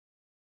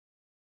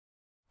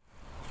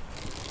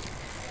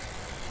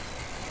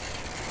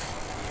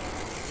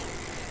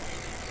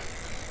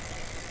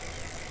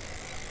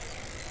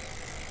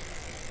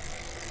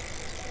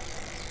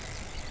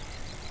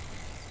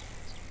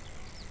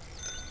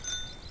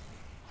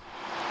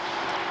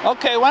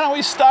Okay, why don't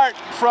we start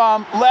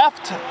from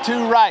left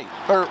to right,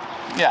 or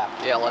yeah.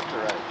 Yeah, left to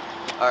right.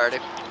 Alrighty.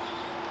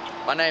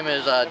 My name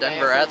is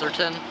Denver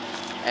Atherton,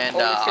 and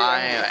I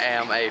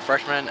am a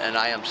freshman, and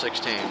I am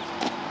 16.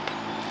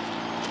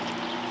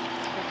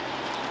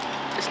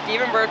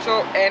 Stephen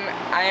Bertzel, and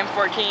I am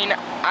 14.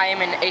 I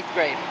am in 8th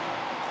grade.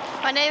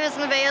 My name is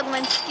Nevaeh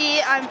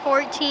Linsky. I'm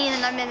 14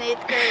 and I'm in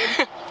 8th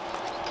grade.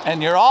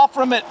 And you're all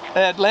from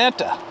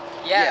Atlanta.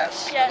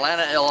 Yes.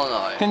 Atlanta,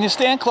 Illinois. Can you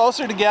stand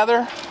closer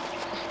together?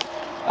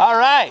 All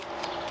right.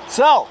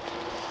 So,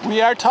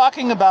 we are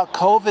talking about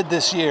COVID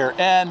this year,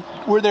 and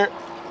were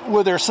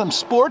there some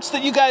sports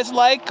that you guys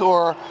like,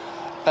 or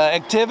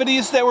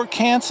activities that were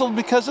canceled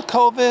because of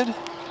COVID?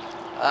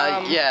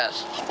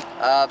 Yes.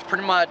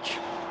 Pretty much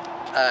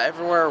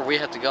everywhere we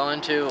have to go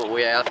into,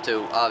 we have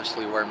to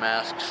obviously wear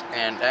masks,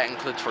 and that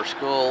includes for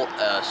school,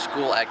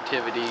 school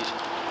activities,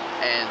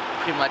 and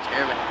pretty much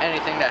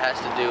anything that has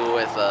to do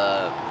with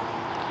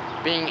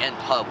being in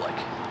public,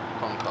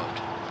 quote unquote.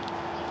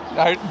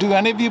 Do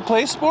any of you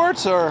play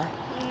sports, or?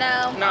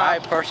 No. I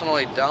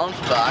personally don't,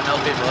 but I know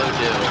people who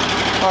do.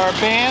 Or a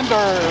band, or?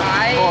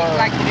 I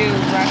like to do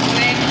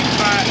wrestling,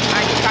 but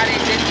I decided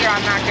this year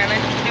I'm not gonna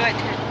do it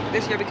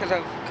this year because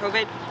of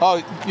COVID.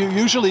 Oh, you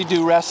usually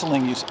do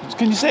wrestling.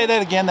 Can you say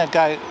that again? That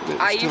guy.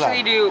 I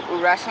usually do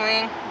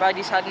wrestling, but I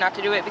decided not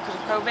to do it because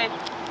of COVID.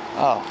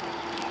 Oh.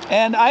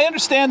 And I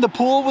understand the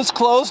pool was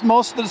closed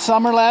most of the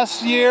summer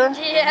last year.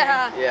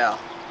 Yeah. Yeah.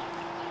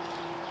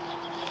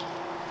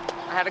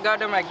 I had to go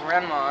to my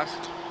grandma's,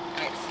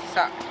 and it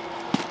sucked.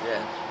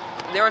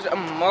 Yeah. There was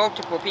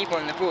multiple people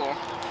in the pool.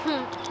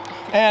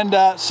 And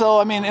so,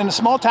 I mean, in a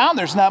small town,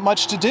 there's not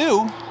much to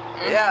do.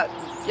 Yeah,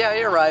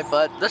 you're right,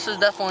 but this is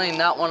definitely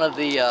not one of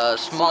the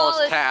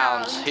smallest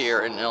towns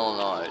here in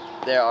Illinois.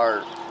 There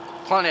are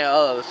plenty of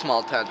other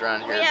small towns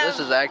around here. This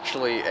is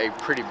actually a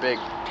pretty big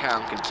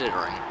town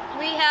considering.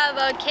 We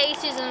have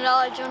Casey's and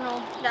Dollar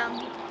General down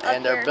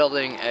And they're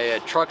building a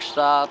truck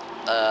stop,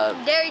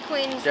 Dairy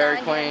Queen,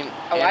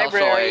 a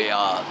library,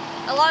 a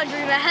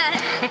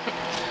laundromat.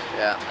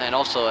 Yeah, and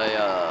also a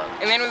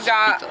and then we've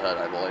got Pizza Hut,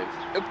 I believe.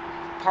 The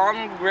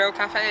Palm Grill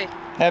Cafe.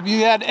 Have you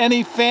had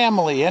any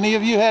family? Any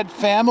of you had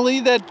family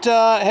that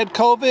had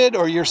COVID,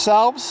 or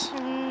yourselves?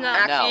 No.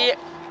 Actually,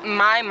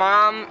 my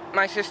mom,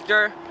 my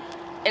sister,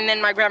 and then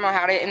my grandma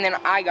had it, and then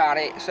I got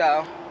it,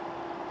 so.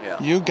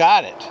 Yeah. You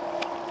got it.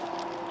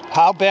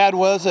 How bad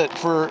was it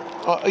for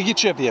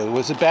each of you?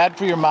 Was it bad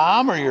for your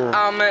mom or your?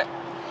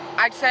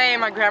 I'd say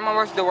my grandma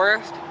was the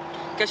worst,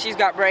 because she's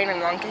got brain and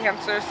lung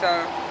cancer,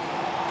 so.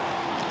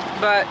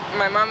 But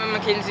my mom and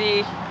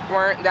Mackenzie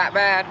weren't that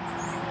bad.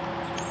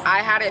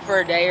 I had it for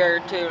a day or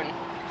two, and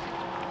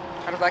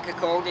kind of like a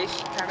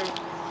coldish kind of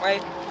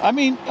way. I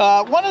mean,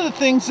 one of the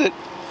things that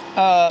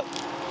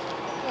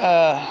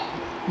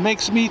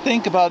makes me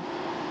think about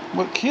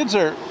what kids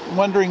are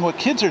wondering, what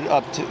kids are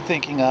up to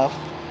thinking of,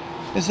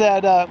 is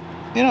that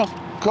you know,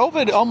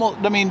 COVID almost.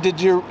 I mean, did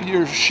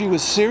she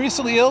was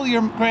seriously ill,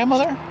 your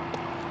grandmother?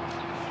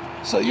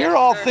 So you're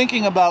all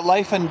thinking about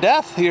life and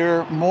death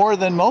here more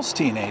than most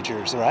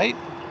teenagers, right?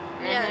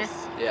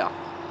 Yes. Yeah.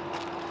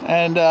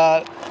 And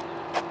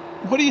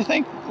what do you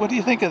think? What do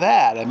you think of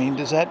that? I mean,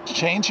 does that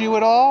change you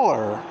at all,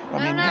 or I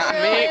mean, not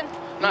really.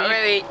 Not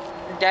really.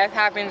 Death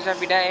happens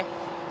every day.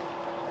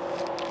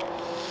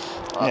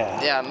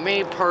 Yeah,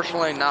 me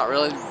personally, not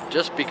really,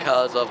 just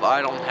because of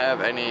I don't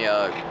have any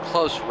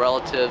close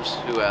relatives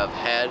who have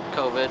had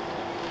COVID,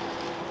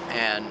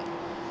 and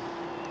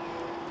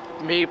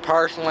me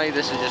personally,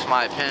 this is just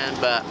my opinion,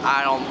 but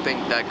I don't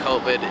think that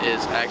COVID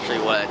is actually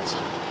what it's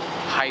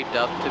hyped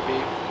up to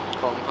be,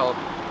 quote unquote.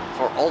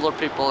 For older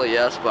people,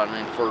 yes, but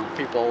I mean, for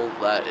people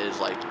that is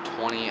like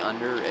 20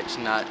 under, it's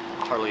not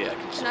hardly a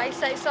concern. Can I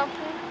say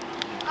something?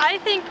 I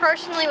think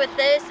personally with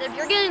this, if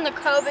you're getting the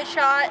COVID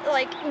shot,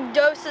 like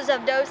doses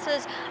of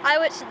doses, I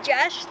would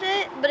suggest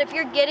it, but if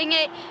you're getting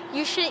it,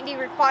 you shouldn't be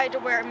required to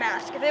wear a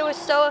mask. If it was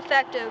so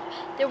effective,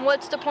 then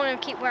what's the point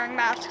of keep wearing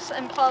masks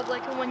in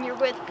public and when you're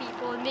with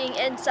people and being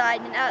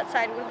inside and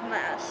outside with a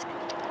mask?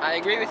 I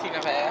agree with you,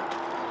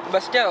 Nevaeh,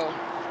 but still,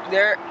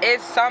 there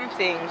is some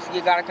things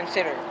you gotta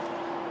consider.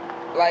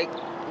 Like,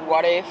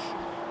 what if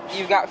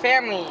you've got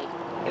family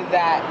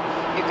that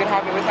you could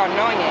have it without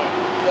knowing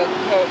it? The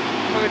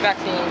COVID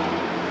vaccine,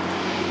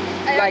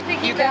 like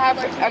you could have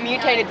a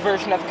mutated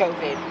version of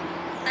COVID.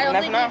 I don't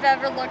think you've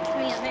ever looked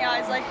me in the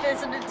eyes like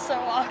this, and it's so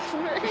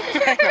awkward.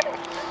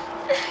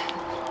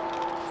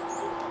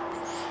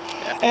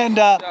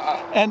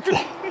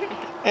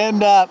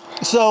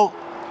 So,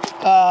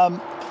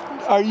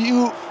 are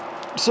you?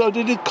 So,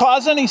 did it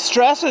cause any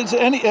stress? Has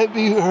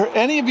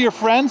any of your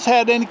friends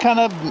had any kind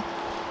of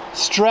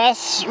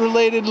stress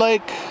related,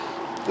 like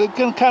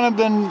they've kind of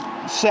been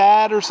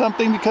sad or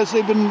something because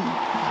they've been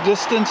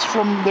distanced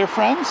from their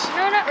friends?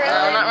 No, not really.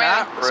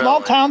 Not really.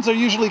 Small towns are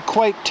usually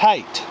quite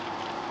tight.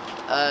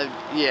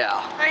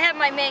 Yeah. I have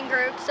my main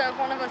group, so if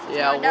one of us is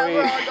going down,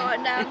 we're all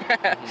going down.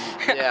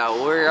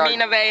 Yeah, we're. Me,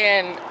 Nevaeh,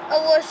 and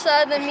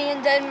Alyssa, then me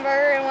and Denver,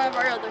 and one of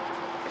our other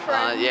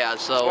friends. Yeah,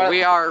 so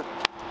we are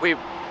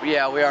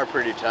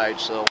pretty tight,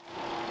 so.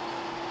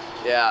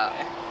 Yeah.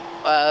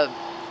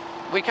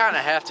 We kind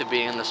of have to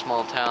be in the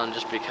small town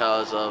just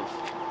because of,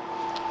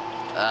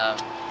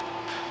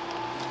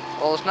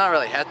 well, it's not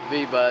really have to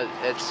be, but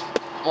it's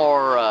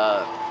more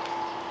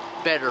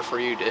better for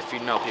you if you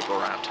know people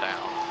around town.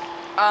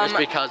 Just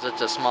because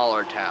it's a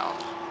smaller town.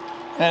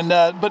 And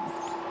but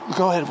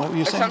go ahead. What were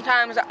you saying?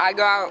 Sometimes I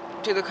go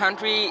out to the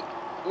country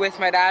with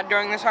my dad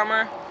during the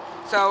summer,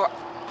 so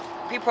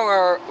people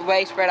are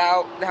way spread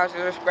out. The houses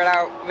are spread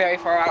out very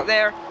far out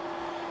there.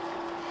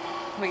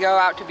 We go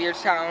out to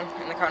Beardstown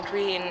in the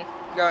country and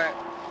go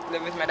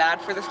live with my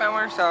dad for the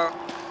summer, so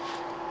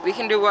we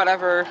can do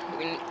whatever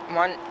we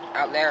want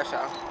out there. So.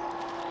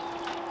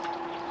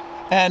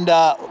 And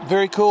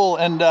very cool.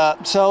 And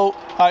so,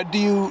 do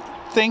you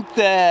think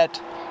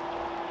that,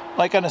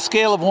 like on a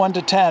scale of 1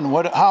 to 10,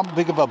 how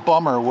big of a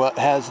bummer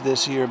has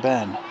this year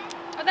been?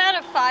 About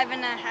a 5.5.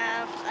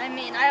 I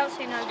mean, I don't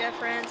see no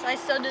difference. I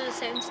still do the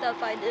same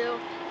stuff I do,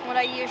 what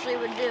I usually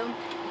would do.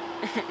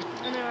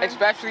 Anyway.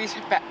 Especially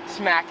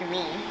smacking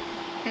me.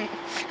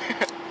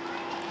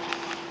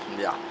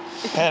 Yeah.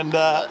 And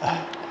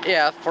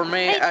yeah, for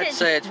me, I'd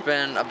say it's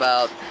been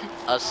about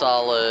a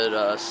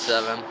solid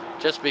 7,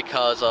 just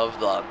because of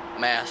the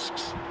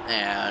masks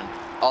and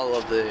all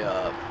of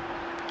the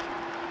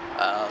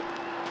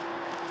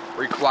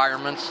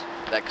requirements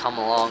that come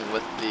along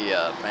with the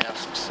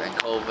masks and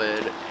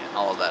COVID and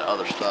all of that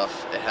other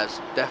stuff. It has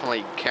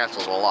definitely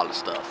canceled a lot of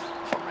stuff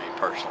for me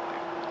personally.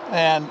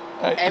 And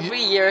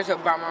every year is a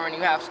bummer when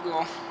you have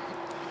school.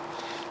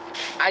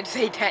 I'd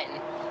say 10.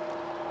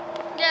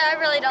 Yeah, I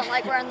really don't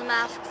like wearing the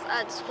masks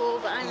at school,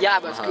 but I mean, yeah,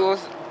 but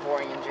school's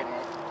boring in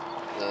general.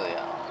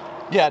 Yeah.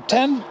 Yeah,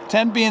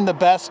 10 being the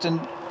best and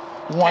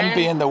 1 10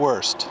 being the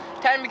worst.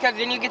 10 because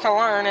then you get to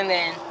learn, and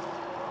then,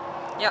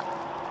 yeah.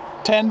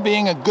 10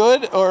 being a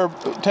good or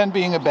 10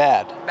 being a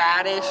bad?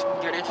 Badish,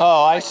 goodish.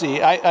 Oh, I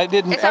see. I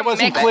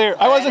wasn't clear.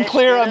 I wasn't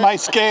clear on my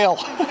scale.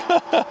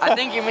 I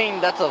think you mean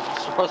that's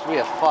supposed to be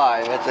a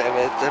 5. It's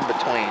in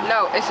between.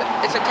 No, it's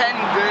a 10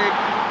 good,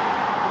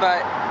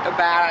 but a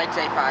bad I'd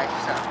say 5.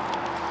 So.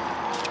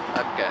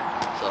 Okay.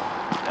 So.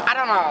 Yeah. I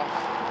don't know.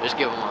 Just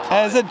give them a 5.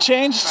 Has it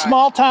changed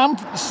small town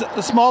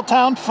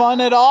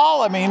fun at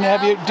all? I mean,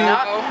 have you? No.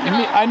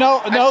 I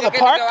know the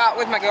park. Go out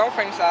with my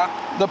girlfriend, so.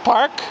 The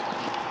park.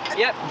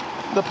 Yep.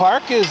 The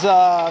park is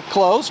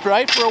closed,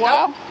 right, for a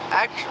while? Nope.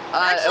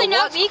 Actually,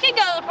 no. We can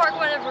go to the park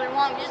whenever we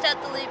want. We just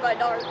have to leave by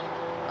dark.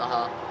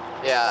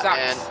 Yeah, Sucks.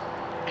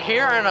 and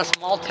here in a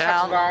small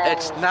town,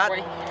 it's not.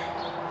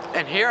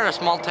 And here in a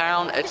small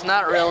town, it's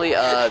not really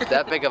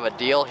that big of a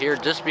deal here,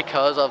 just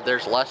because of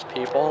there's less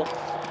people,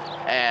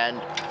 and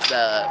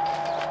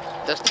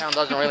this town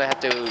doesn't really have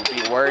to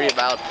be worried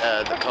about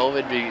the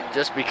COVID,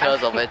 just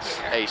because of it's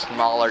a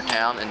smaller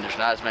town and there's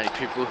not as many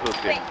people who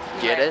could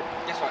get it.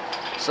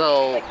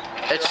 So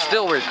it's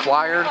still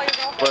required,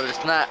 but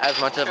it's not as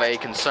much of a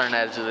concern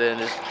as it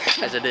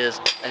is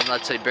in,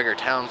 let's say, bigger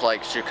towns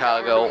like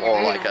Chicago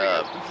or like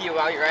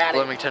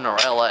Bloomington or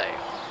LA.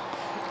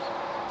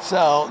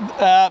 So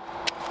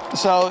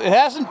it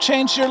hasn't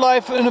changed your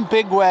life in a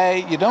big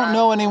way. You don't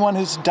know anyone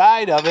who's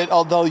died of it,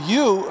 although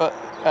you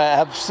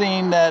have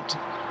seen that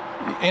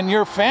in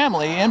your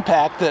family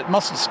impact that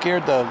must have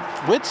scared the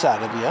wits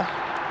out of you.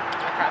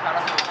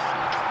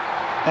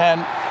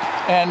 And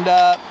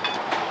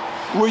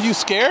were you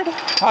scared?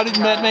 How did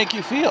that make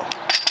you feel?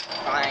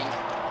 Fine.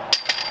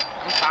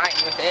 I'm fine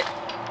with it.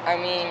 I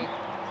mean,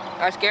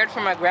 I was scared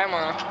for my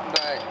grandma,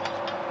 but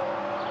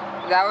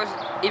that was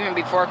even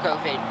before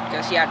COVID,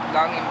 because she had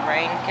lung and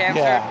brain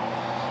cancer. Yeah.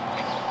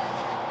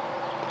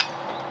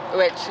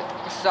 Which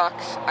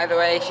sucks. Either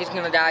way, she's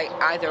gonna die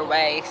either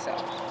way, so.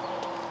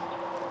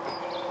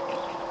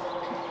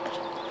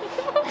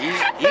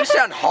 You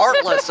sound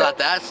heartless at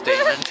that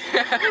statement.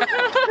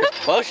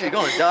 Well, she's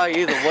gonna die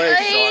either way,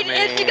 so I mean...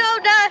 If she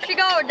gonna die, she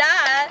gonna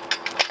die.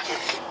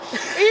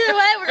 Either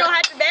way, we're gonna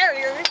have to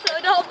bury her, so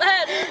it don't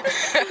matter.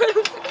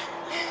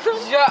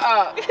 Shut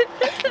up.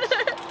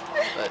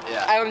 But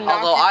yeah.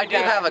 Although I do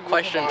have a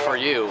question for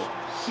you.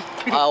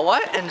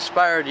 What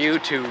inspired you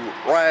to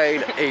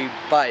ride a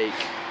bike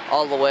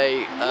all the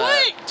way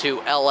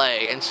to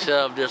LA instead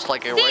of just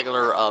like a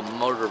regular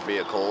motor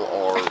vehicle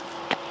or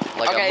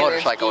like a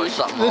motorcycle or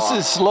something? This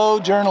is slow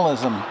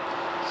journalism.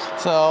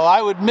 So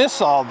I would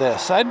miss all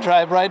this. I'd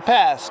drive right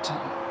past.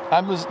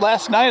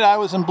 Last night I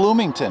was in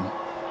Bloomington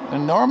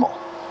in Normal.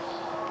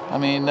 I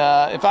mean,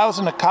 if I was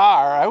in a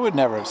car, I would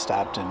never have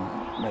stopped in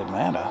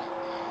Atlanta.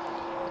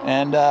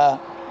 And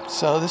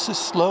so this is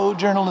slow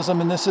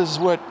journalism, and this is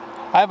what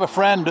I have a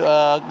friend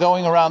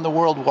going around the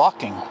world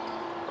walking.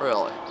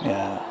 Really?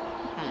 Yeah.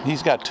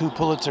 He's got 2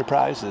 Pulitzer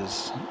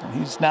Prizes.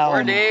 He's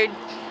now dude.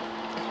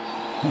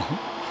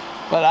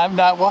 But I'm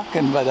not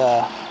walking. But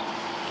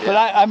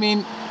I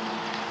mean,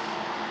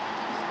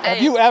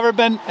 you've never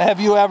been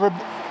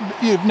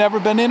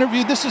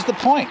interviewed? This is the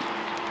point,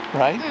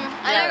 right?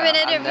 I've never been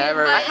interviewed.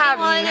 I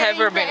have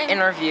never been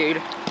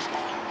interviewed.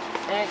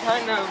 And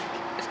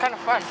it's kind of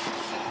fun.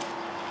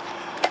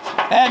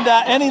 And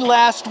any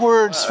last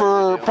words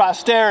for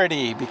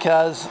posterity,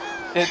 because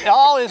it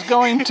all is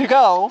going to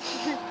go.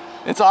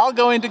 It's all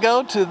going to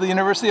go to the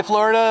University of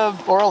Florida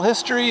Oral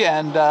History,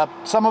 and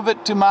some of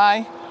it to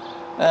my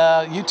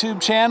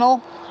YouTube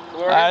channel.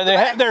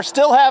 They're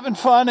still having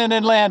fun in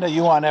Atlanta.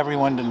 You want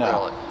everyone to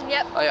know. Really?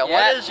 Yep. Oh yeah.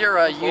 What is your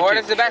YouTube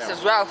Florida's the best channel?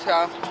 as well,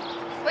 so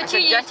What's I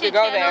your suggest YouTube you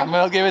go channel? there. I'm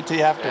gonna give it to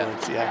you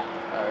afterwards. Yeah.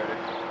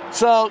 Alrighty.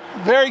 So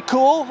very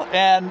cool,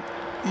 and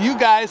you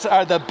guys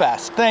are the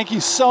best. Thank you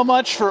so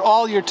much for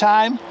all your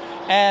time.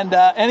 And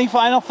any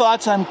final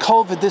thoughts on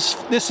COVID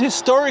this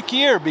historic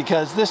year,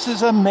 because this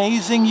is an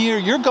amazing year.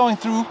 You're going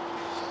through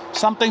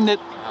something that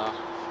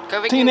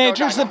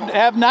teenagers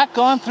have not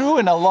gone through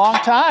in a long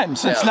time,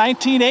 since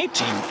 1918.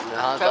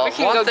 So we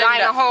can go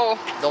die in a hole.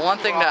 The one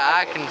thing that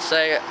I can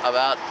say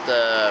about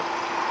the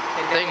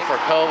thing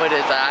for COVID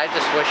is that I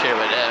just wish it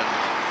would end,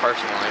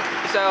 personally.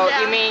 So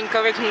you mean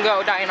COVID can go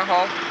die in a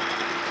hole?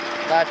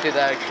 Not to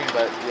that extreme,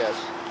 but yes.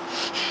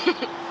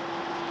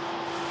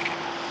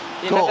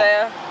 Cool.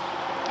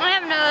 I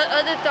have no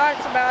other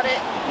thoughts about it.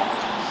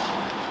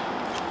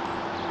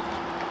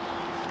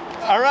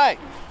 All right.